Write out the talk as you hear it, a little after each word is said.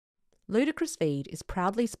Ludicrous Feed is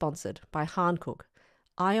proudly sponsored by Hankook,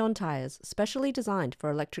 Ion Tyres specially designed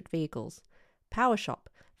for electric vehicles, PowerShop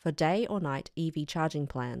for day or night EV charging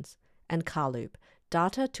plans, and Carloop,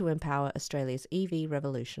 data to empower Australia's EV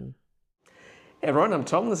revolution. Hey everyone, I'm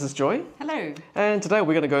Tom, this is Joy. Hello. And today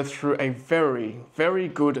we're going to go through a very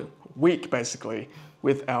good week basically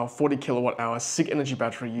with our 40 kilowatt hour Sigenergy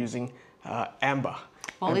battery using Amber.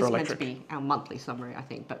 Well, Amber it's Electric. meant to be our monthly summary, I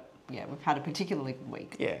think, but yeah, we've had a particularly good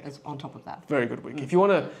week. Yeah. On top of that. Very good week. If you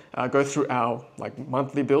want to go through our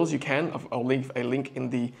monthly bills, you can. I'll leave a link in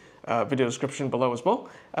the video description below as well.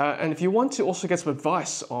 And if you want to also get some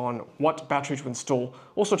advice on what battery to install,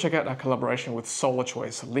 also check out our collaboration with Solar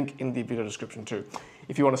Choice, link in the video description too.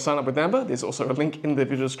 If you want to sign up with Amber, there's also a link in the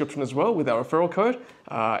video description as well with our referral code.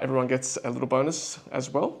 Everyone gets a little bonus as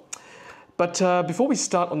well. But before we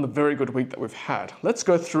start on the very good week that we've had, let's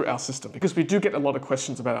go through our system because we do get a lot of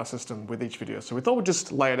questions about our system with each video. So we thought we'd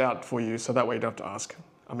just lay it out for you so that way you don't have to ask.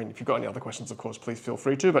 I mean, if you've got any other questions, of course, please feel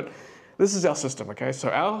free to, but this is our system, okay? So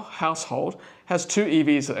our household has 2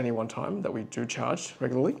 EVs at any one time that we do charge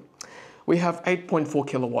regularly. We have 8.4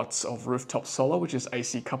 kilowatts of rooftop solar, which is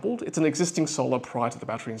AC coupled. It's an existing solar prior to the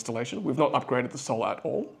battery installation. We've not upgraded the solar at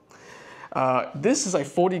all. This is a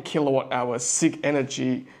 40 kilowatt hour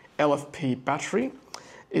Sigenergy LFP battery.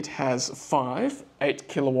 It has 5 8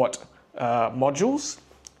 kilowatt modules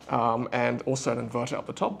and also an inverter up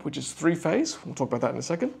the top, which is 3-phase. We'll talk about that in a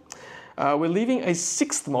second. We're leaving a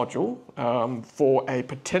 6th module for a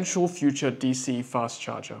potential future DC fast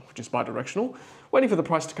charger, which is bi-directional, waiting for the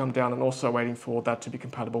price to come down and also waiting for that to be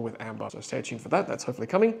compatible with Amber. So stay tuned for that, that's hopefully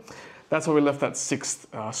coming. That's why we left that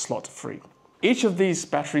 6th slot free. Each of these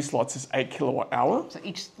battery slots is 8 kilowatt hour. So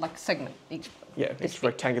each segment, each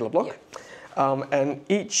rectangular block. Yeah. And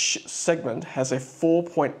each segment has a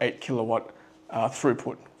 4.8 kilowatt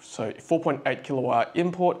throughput. So 4.8 kilowatt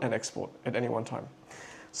import and export at any one time.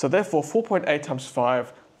 So therefore 4.8 times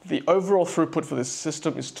 5, the overall throughput for this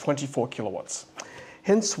system is 24 kilowatts.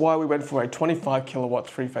 Hence why we went for a 25 kilowatt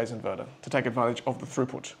 3-phase inverter to take advantage of the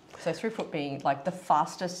throughput. So throughput being like the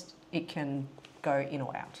fastest it can go in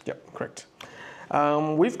or out. Yep, correct.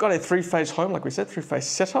 We've got a 3-phase home, like we said, 3-phase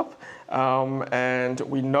setup. And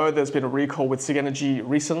we know there's been a recall with Sigenergy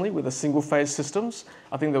recently with the single-phase systems.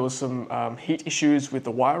 I think there was some heat issues with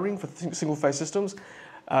the wiring for single-phase systems.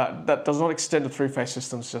 That does not extend to 3-phase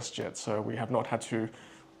systems just yet. So we have not had to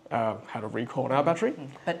had a recall on our battery.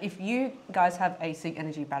 But if you guys have a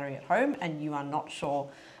Sigenergy battery at home and you are not sure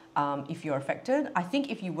if you're affected, I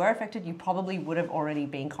think if you were affected, you probably would have already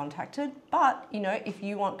been contacted. But, you know, if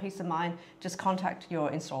you want peace of mind, just contact your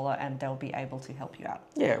installer and they'll be able to help you out.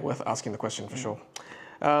 Yeah, worth asking the question for sure.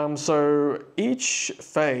 So each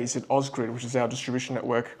phase in Ausgrid, which is our distribution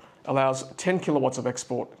network, allows 10 kilowatts of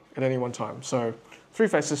export at any one time. So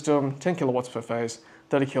 3-phase system, 10 kilowatts per phase,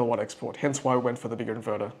 30 kilowatt export. Hence why we went for the bigger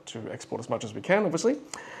inverter to export as much as we can, obviously.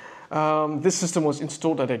 This system was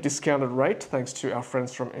installed at a discounted rate thanks to our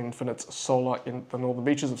friends from Infinite Solar in the Northern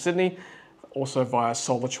Beaches of Sydney, also via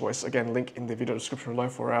Solar Choice. Again, link in the video description below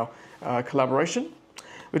for our collaboration.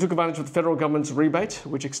 We took advantage of the federal government's rebate,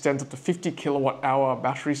 which extends up to 50 kilowatt hour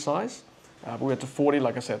battery size. But we went to 40,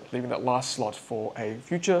 like I said, leaving that last slot for a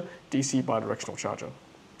future DC bi-directional charger.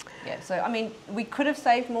 Yeah, so I mean, we could have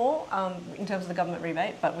saved more in terms of the government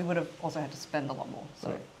rebate, but we would have also had to spend a lot more.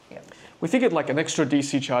 So, yeah. We figured like an extra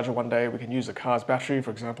DC charger one day, we can use a car's battery,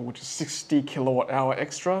 for example, which is 60 kilowatt hour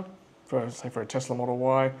extra for, say, for a Tesla Model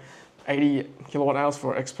Y, 80 kilowatt hours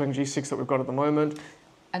for an Xpeng G6 that we've got at the moment.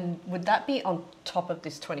 And would that be on top of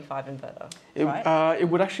this 25 inverter, right? It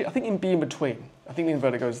would actually, I think, be in between. I think the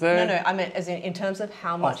inverter goes there. No, I meant as in terms of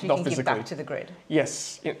how much you can give back to the grid.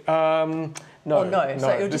 Yes. No. Oh, no. So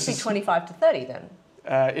it would just be 25 to 30 then?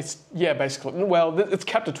 Yeah, basically. Well, it's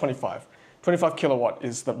capped at 25. 25 kilowatt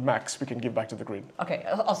is the max we can give back to the grid. Okay.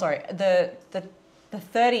 Oh, sorry. The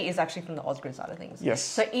 30 is actually from the Ausgrid side of things. Yes.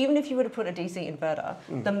 So even if you were to put a DC inverter,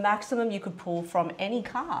 the maximum you could pull from any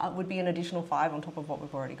car would be an additional 5 on top of what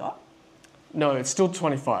we've already got? No, it's still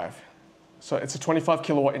 25. So it's a 25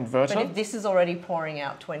 kilowatt inverter. But if this is already pouring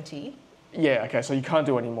out 20... Yeah, okay, so you can't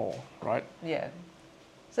do any more, right? Yeah.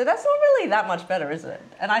 So that's not really that much better, is it?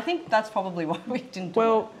 And I think that's probably why we didn't do it.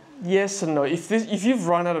 Well, yes and no. If you've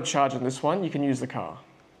run out of charge on this one, you can use the car.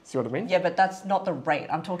 See what I mean? Yeah, but that's not the rate.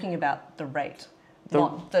 I'm talking about the rate.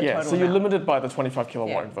 Not the total so you're amount. limited by the 25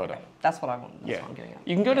 kilowatt inverter. Okay. That's what I want. That's what I'm getting at.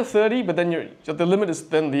 You can go to 30, but then the limit is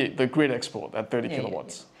then the grid export at 30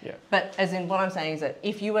 kilowatts. Yeah. But as in what I'm saying is that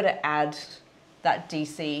if you were to add that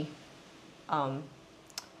DC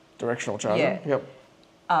directional charger,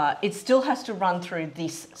 it still has to run through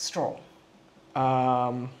this straw.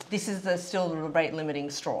 This is still the rate limiting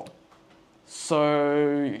straw.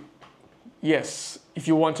 So, yes, if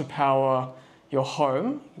you want to power your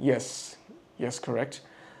home, yes, correct.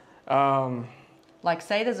 Like,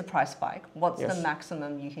 say there's a price spike. What's Yes. the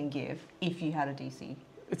maximum you can give if you had a DC?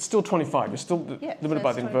 It's still 25. You're still limited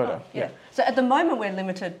by the inverter. Yeah. So at the moment we're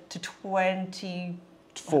limited to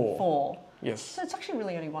 24. Yes. So it's actually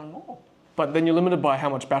really only one more. But then you're limited by how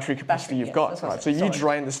much battery capacity you've got, that's what I right? So said. you Sorry.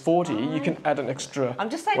 drain this 40, you can add an extra. I'm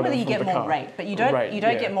just saying whether whatever you from get the more car. rate, but you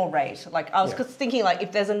don't get more rate. Like I was Yeah. just thinking, like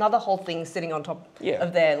if there's another whole thing sitting on top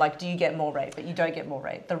of there, like do you get more rate? But you don't get more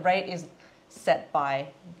rate. The rate is set by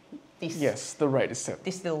this. Yes, the rate is set.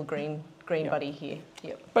 This little green buddy here.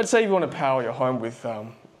 Yep. But say you want to power your home with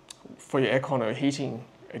for your aircon or heating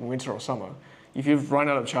in winter or summer. If you've run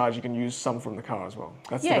out of charge, you can use some from the car as well.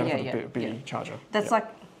 That's the benefit of a B charger. That's like,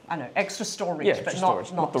 I know, extra storage, but extra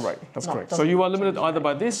storage, not the rate. That's correct. So you are limited either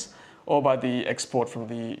by this or by the export from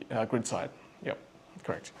the grid side. Yep,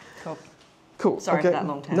 correct. Cool. Sorry for that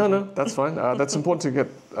long tangent. No, that's fine. That's important to get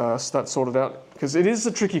that sorted out because it is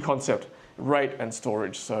a tricky concept, rate and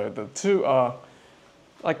storage. So the two are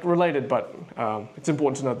like related, but it's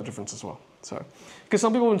important to know the difference as well. So, because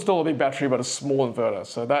some people install a big battery but a small inverter,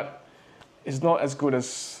 so that is not as good as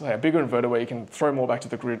say, a bigger inverter where you can throw more back to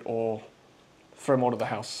the grid or throw more to the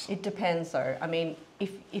house. It depends though. I mean,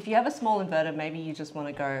 if you have a small inverter, maybe you just want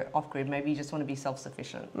to go off grid, maybe you just want to be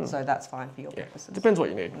self-sufficient. So that's fine for your purposes. Depends what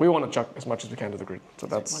you need. We want to chuck as much as we can to the grid. So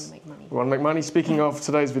that's, we want to make money. We want to make money. Speaking of,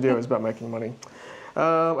 today's video is about making money.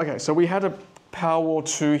 Okay, so we had a Powerwall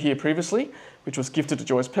 2 here previously, which was gifted to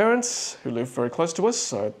Joy's parents, who live very close to us,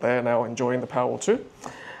 so they are now enjoying the Powerwall 2.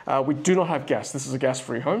 We do not have gas. This is a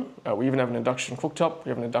gas-free home. We even have an induction cooktop. We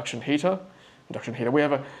have an induction heater. We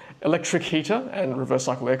have an electric heater and reverse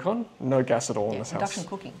cycle aircon. No gas at all in this house. Induction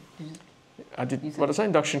cooking. I did. What did I say?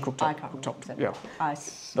 Induction cooktop. I can't remember. Yeah. I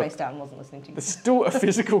spaced out and wasn't listening to you. There's still a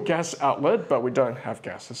physical gas outlet, but we don't have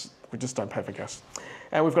gas. We just don't pay for gas.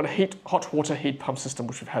 And we've got a hot water heat pump system,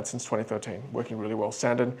 which we've had since 2013, working really well.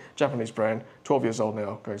 Sanden, Japanese brand, 12 years old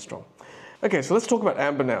now, going strong. Okay, so let's talk about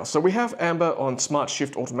Amber now. So we have Amber on Smart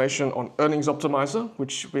Shift Automation on Earnings Optimizer,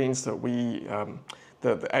 which means that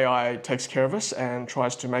the AI takes care of us and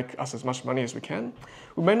tries to make us as much money as we can.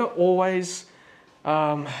 We may not always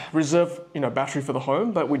reserve, battery for the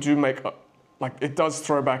home, but we do make, it does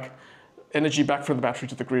throw back energy back from the battery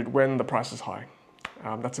to the grid when the price is high.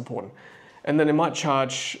 That's important. And then it might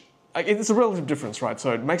charge, it's a relative difference, right?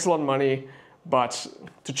 So it makes a lot of money, but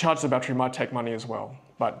to charge the battery might take money as well.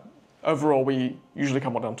 But overall, we usually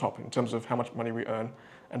come out on top in terms of how much money we earn,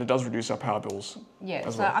 and it does reduce our power bills. Yeah,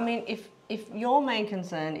 so well. I mean, if your main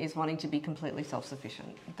concern is wanting to be completely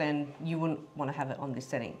self-sufficient, then you wouldn't want to have it on this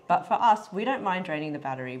setting. But for us, we don't mind draining the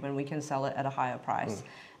battery when we can sell it at a higher price.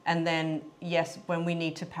 And then, yes, when we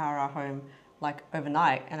need to power our home like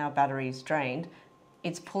overnight and our battery's drained,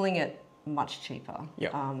 it's pulling it much cheaper.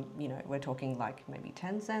 We're talking like maybe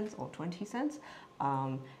 10 cents or 20 cents.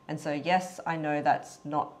 And so, yes, I know that's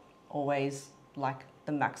not always like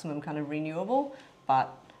the maximum kind of renewable,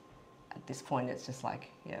 but at this point it's just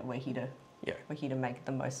like, we're here to make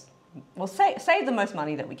the most, well, save the most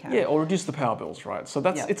money that we can. Yeah, or reduce the power bills, right? So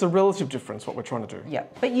it's a relative difference what we're trying to do. Yeah,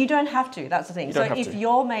 but you don't have to, that's the thing. So if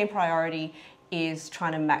your main priority is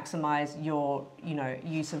trying to maximize your,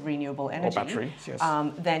 use of renewable energy, or batteries, yes.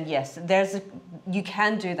 Then yes, you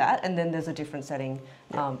can do that, and then there's a different setting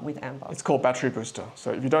with Amber. It's called battery booster.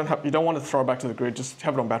 So if you don't want to throw it back to the grid, just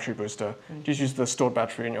have it on battery booster. Just use the stored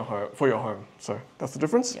battery in your home for your home. So that's the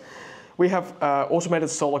difference. Yeah. We have automated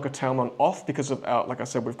solar curtailment off because of our, like I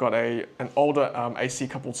said, we've got an older AC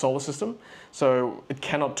coupled solar system, so it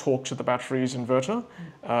cannot talk to the battery's inverter.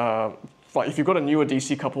 Like if you've got a newer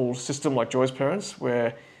DC coupled system like Joy's parents,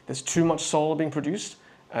 where there's too much solar being produced,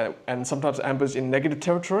 and sometimes Amber's in negative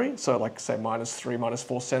territory, so like say -3,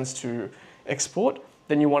 -4 cents to export,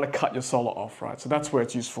 then you want to cut your solar off, right? So that's where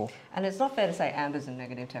it's useful. And it's not fair to say Amber's in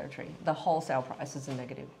negative territory. The wholesale price is in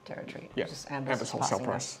negative territory. Yeah, just Amber's wholesale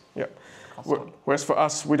price. Yeah. On. Whereas for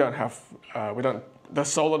us, the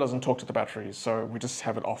solar doesn't talk to the batteries, so we just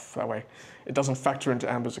have it off that way. It doesn't factor into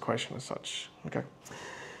Amber's equation as such. Okay.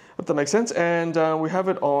 Hope that makes sense. And we have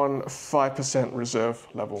it on 5% reserve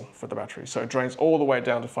level for the battery. So it drains all the way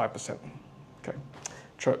down to 5%. Okay.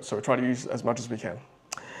 So we try to use as much as we can.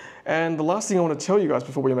 And the last thing I want to tell you guys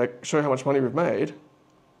before we show how much money we've made,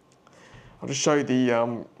 I'll just show you the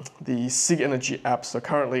Sigenergy app. So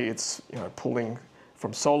currently it's pulling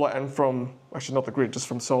from solar and from, actually not the grid, just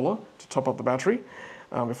from solar to top up the battery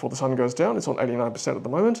before the sun goes down. It's on 89% at the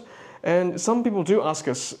moment. And some people do ask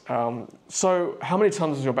us, so how many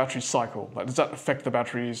times does your battery cycle? Like, does that affect the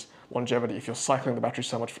battery's longevity if you're cycling the battery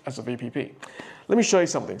so much as a VPP? Let me show you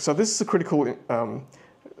something. So this is a critical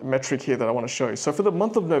metric here that I want to show you. So for the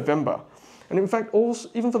month of November, and in fact, also,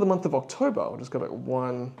 even for the month of October, I'll just go back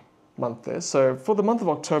 1 month there. So for the month of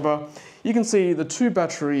October, you can see the two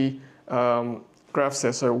battery graphs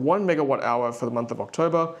there. So 1 megawatt hour for the month of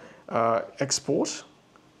October, export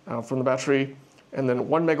from the battery, and then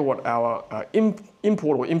 1 megawatt hour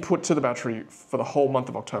import or input to the battery for the whole month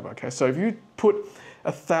of October. Okay, so if you put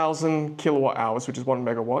 1,000 kilowatt hours, which is 1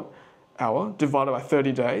 megawatt hour, divided by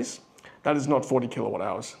 30 days, that is not 40 kilowatt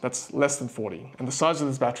hours. That's less than 40. And the size of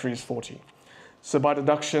this battery is 40. So by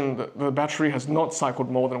deduction, the battery has not cycled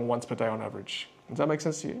more than once per day on average. Does that make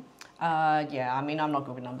sense to you? Yeah, I mean, I'm not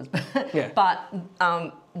good with numbers, but,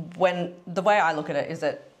 yeah. when the way I look at it is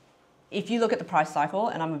that if you look at the price cycle,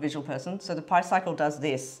 and I'm a visual person, so the price cycle does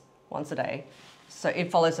this once a day. So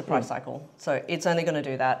it follows the price cycle. So it's only going to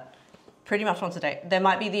do that pretty much once a day. There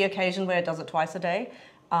might be the occasion where it does it twice a day,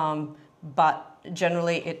 but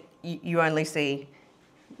generally you only see,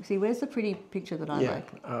 where's the pretty picture that I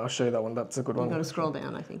like? I'll show you that one. That's a good one. You've got to scroll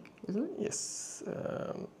down, I think, isn't it? Yes.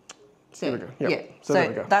 There we go. Yep. Yeah. So there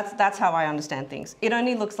we go. That's how I understand things. It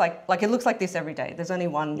only looks like it looks like this every day. There's only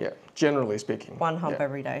one. Yeah. Generally speaking. One hump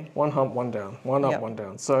every day. One hump, one down. One up, one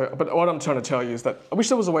down. So, but what I'm trying to tell you is that I wish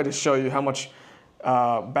there was a way to show you how much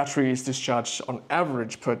battery is discharged on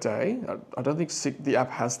average per day. I don't think the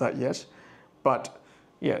app has that yet, but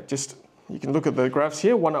yeah, just. You can look at the graphs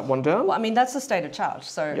here, one up, one down. Well, I mean, that's the state of charge.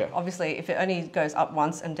 So obviously, if it only goes up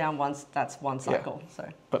once and down once, that's one cycle. So.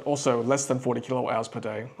 But also less than 40 kilowatt hours per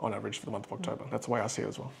day on average for the month of October. That's the way I see it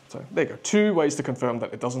as well. So there you go. 2 ways to confirm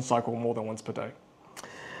that it doesn't cycle more than once per day.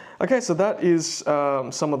 Okay, so that is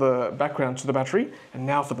some of the background to the battery. And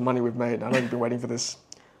now for the money we've made. I know you've been waiting for this.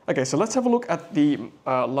 Okay, so let's have a look at the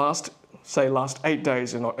last 8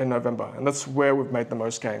 days in November. And that's where we've made the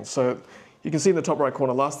most gains. So you can see in the top right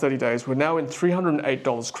corner, last 30 days, we're now in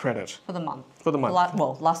 $308 credit. For the month. For the month.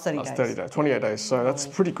 Last 30 days. Last 30 days, 28 days. So that's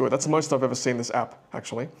pretty good. That's the most I've ever seen this app,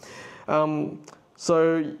 actually.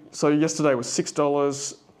 So yesterday was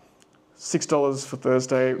 $6. $6 for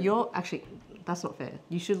Thursday. That's not fair.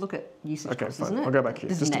 You should look at usage costs, fine. isn't it? I'll go back here,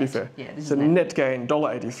 just to be fair. Yeah, so net gain,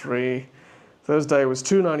 $1.83. Thursday was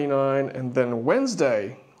 $2.99. And then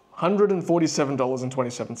Wednesday,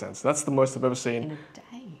 $147.27. That's the most I've ever seen.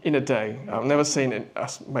 In a day. I've never seen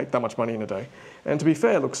us make that much money in a day. And to be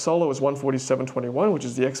fair, look, solar was $147.21, which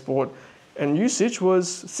is the export, and usage was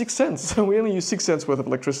 6 cents. So we only used 6 cents worth of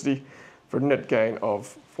electricity for a net gain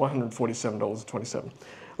of $147.27.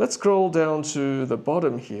 Let's scroll down to the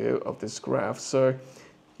bottom here of this graph. So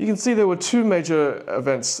you can see there were 2 major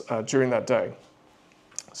events during that day.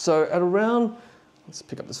 So at around, let's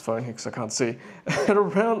pick up this phone here because I can't see, at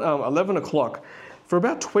around 11 o'clock, for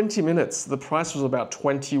about 20 minutes, the price was about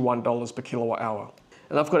 $21 per kilowatt hour.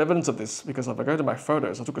 And I've got evidence of this because if I go to my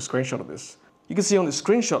photos, I took a screenshot of this. You can see on this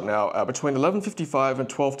screenshot now, between 11:55 and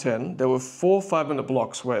 12:10, there were 4 5-minute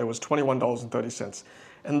blocks where it was $21.30.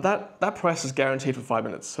 And that price is guaranteed for 5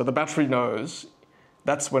 minutes. So the battery knows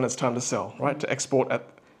that's when it's time to sell, right? To export at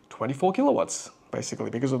 24 kilowatts, basically,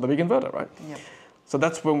 because of the big inverter, right? Yep. So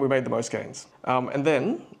that's when we made the most gains. And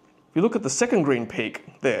then, if you look at the second green peak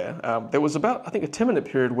there, there was about, I think, a 10-minute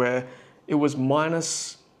period where it was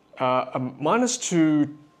minus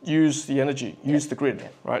to use the energy, use the grid,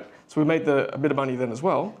 right? So we made a bit of money then as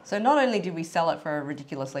well. So not only did we sell it for a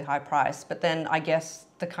ridiculously high price, but then I guess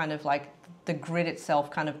the kind of like the grid itself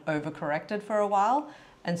kind of overcorrected for a while.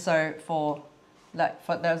 And so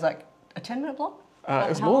there was like a 10-minute block? It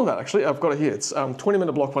was more than that, actually. I've got it here. It's a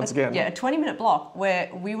 20-minute block once again. Yeah, a 20-minute block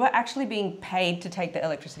where we were actually being paid to take the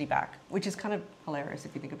electricity back, which is kind of hilarious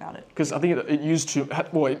if you think about it. Because I think it used to...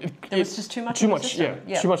 Well, there was just too much. Too much,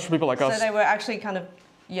 yeah. Too much for people like us. So they were actually kind of,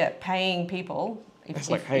 paying people, if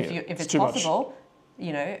it's possible,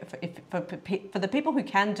 you know, for the people who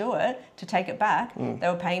can do it, to take it back, they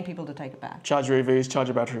were paying people to take it back. Charge your EVs, charge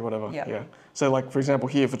your battery, whatever. Yeah. So like, for example,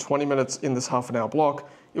 here for 20 minutes in this half-an-hour block,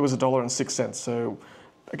 it was $1.06. So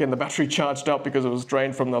again, the battery charged up because it was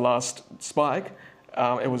drained from the last spike.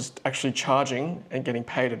 It was actually charging and getting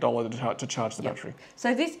paid $1 to charge the battery.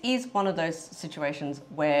 So this is one of those situations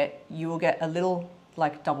where you will get a little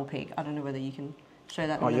like double peak. I don't know whether you can show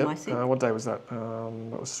that on my seat. What day was that?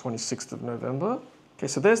 That was 26th of November. Okay,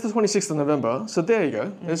 so there's the 26th of November. So there you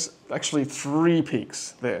go. There's actually 3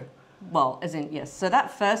 peaks there. Well, as in, yes. So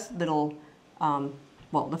that first little,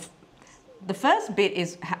 the first bit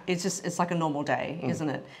is it's like a normal day, isn't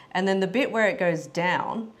it? And then the bit where it goes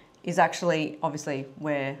down is actually obviously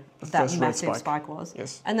where The that first red massive spike was.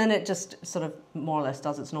 Yes. And then it just sort of more or less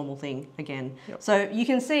does its normal thing again. Yep. So you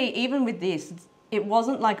can see even with this, it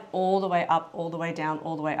wasn't like all the way up, all the way down,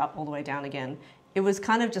 all the way up, all the way down again. It was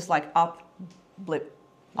kind of just like up, blip,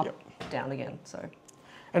 up, down again. So.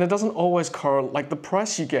 And it doesn't always correlate, like the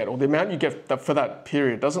price you get or the amount you get for that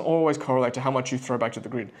period doesn't always correlate to how much you throw back to the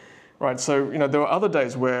grid. Right, so there were other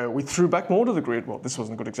days where we threw back more to the grid. Well, this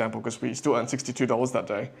wasn't a good example because we still earned $62 that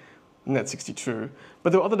day, net 62. But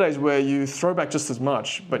there were other days where you throw back just as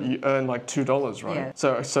much, but you earn like $2, right?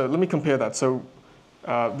 Yeah. So let me compare that. So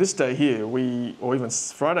this day here, or even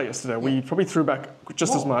Friday yesterday, we probably threw back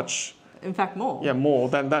just as much. In fact, more. Yeah, more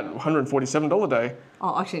than that $147 day.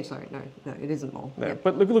 Oh, actually, sorry, no, it isn't more. Yeah,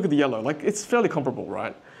 but look at the yellow. Like it's fairly comparable,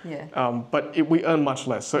 right? Yeah. But we earn much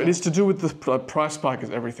less. So it is to do with the price spike is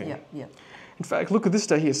everything. Yeah, yeah. In fact, look at this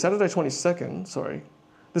day here, Saturday 22nd, sorry.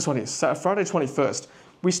 This one here, Friday 21st.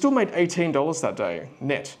 We still made $18 that day,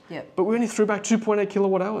 net. Yeah. But we only threw back 2.8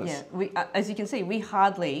 kilowatt hours. Yeah, as you can see, we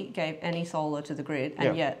hardly gave any solar to the grid,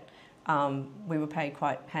 and yet we were paid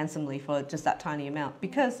quite handsomely for just that tiny amount.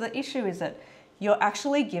 Because the issue is that you're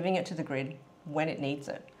actually giving it to the grid when it needs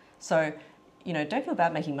it. So, don't feel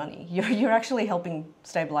bad making money. You're actually helping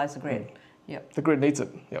stabilise the grid. Yep. The grid needs it.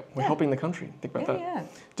 Yep. We're helping the country. Think about that. Yeah.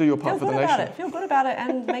 Do your part for the nation. Feel good about it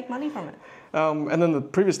and make money from it. And then the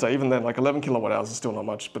previous day, even then, like 11 kilowatt hours is still not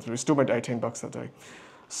much, but we still made $18 that day.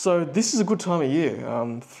 So this is a good time of year.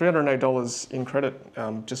 $308 in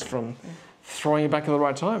credit just from throwing it back at the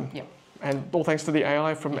right time. Yep. And all thanks to the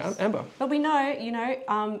AI from Amber. But we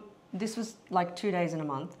know, this was like 2 days in a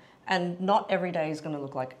month. And not every day is going to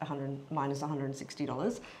look like minus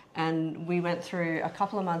 $160. And we went through a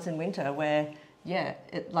couple of months in winter where, there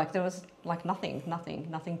was like nothing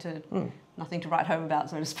to write home about,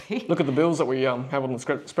 so to speak. Look at the bills that we have on the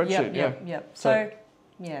spreadsheet. Yep. So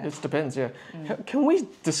it depends. Yeah. Can we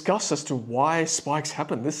discuss as to why spikes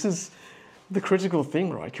happen? This is the critical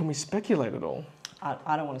thing, right? Can we speculate at all?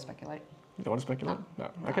 I don't want to speculate. You don't want to speculate? No.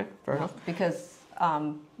 Okay, fair enough. Because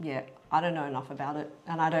I don't know enough about it,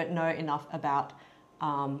 and I don't know enough about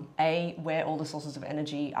A, where all the sources of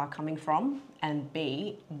energy are coming from, and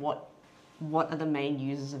B, what are the main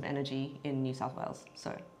users of energy in New South Wales.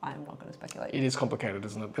 So I'm not going to speculate. It is complicated,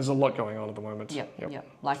 isn't it? There's a lot going on at the moment. Yep.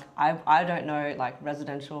 Like I don't know, like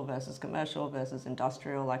residential versus commercial versus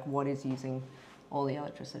industrial, like what is using all the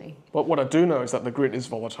electricity. But what I do know is that the grid is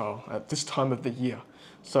volatile at this time of the year.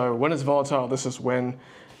 So when it's volatile, this is when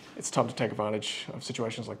it's time to take advantage of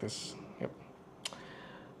situations like this. Yep.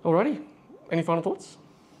 Alrighty. Any final thoughts?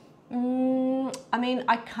 I mean,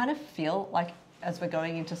 I kind of feel like as we're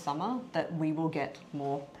going into summer that we will get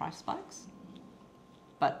more price spikes.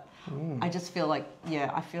 But I just feel like,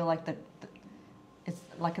 I feel like that it's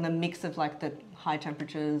like in a mix of like the high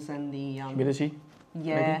temperatures and the humidity.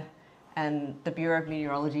 Yeah. Maybe? And the Bureau of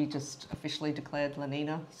Meteorology just officially declared La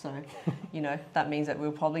Niña. So, that means that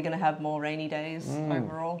we're probably going to have more rainy days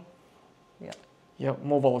overall. Yep,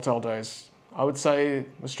 more volatile days. I would say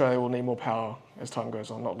Australia will need more power as time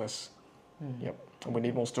goes on, not less. Yep, and we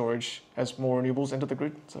need more storage as more renewables enter the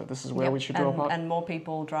grid. So this is where we should do our part. And more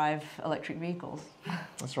people drive electric vehicles.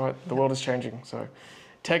 That's right. The world is changing. So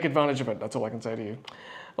take advantage of it. That's all I can say to you.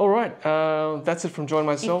 All right, that's it from Joy and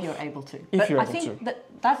myself. If you're able to. If you're able to. I think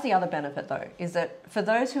that's the other benefit, though, is that for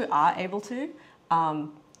those who are able to,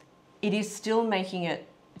 it is still making it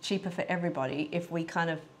cheaper for everybody if we kind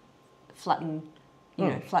of flatten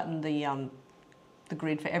the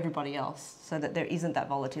grid for everybody else so that there isn't that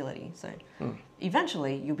volatility. So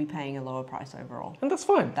eventually you'll be paying a lower price overall. And that's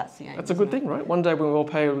fine. That's the aim. That's a good thing, right? One day we will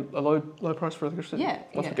pay a low price for electricity.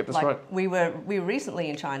 Once we get this right. We were recently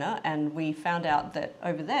in China and we found out that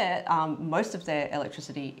over there, most of their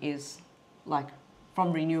electricity is like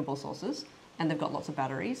from renewable sources, and they've got lots of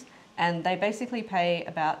batteries, and they basically pay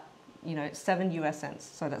about 7 US cents.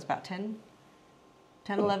 So that's about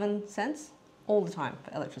 11 cents all the time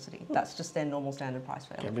for electricity. That's just their normal standard price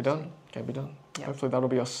for electricity. Can be done. Yep. Hopefully that'll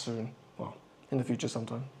be us soon. Well, in the future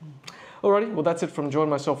sometime. Alrighty, well that's it from Joy and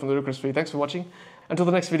myself from the Ludicrous Feed. Thanks for watching. Until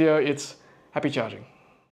the next video, it's happy charging.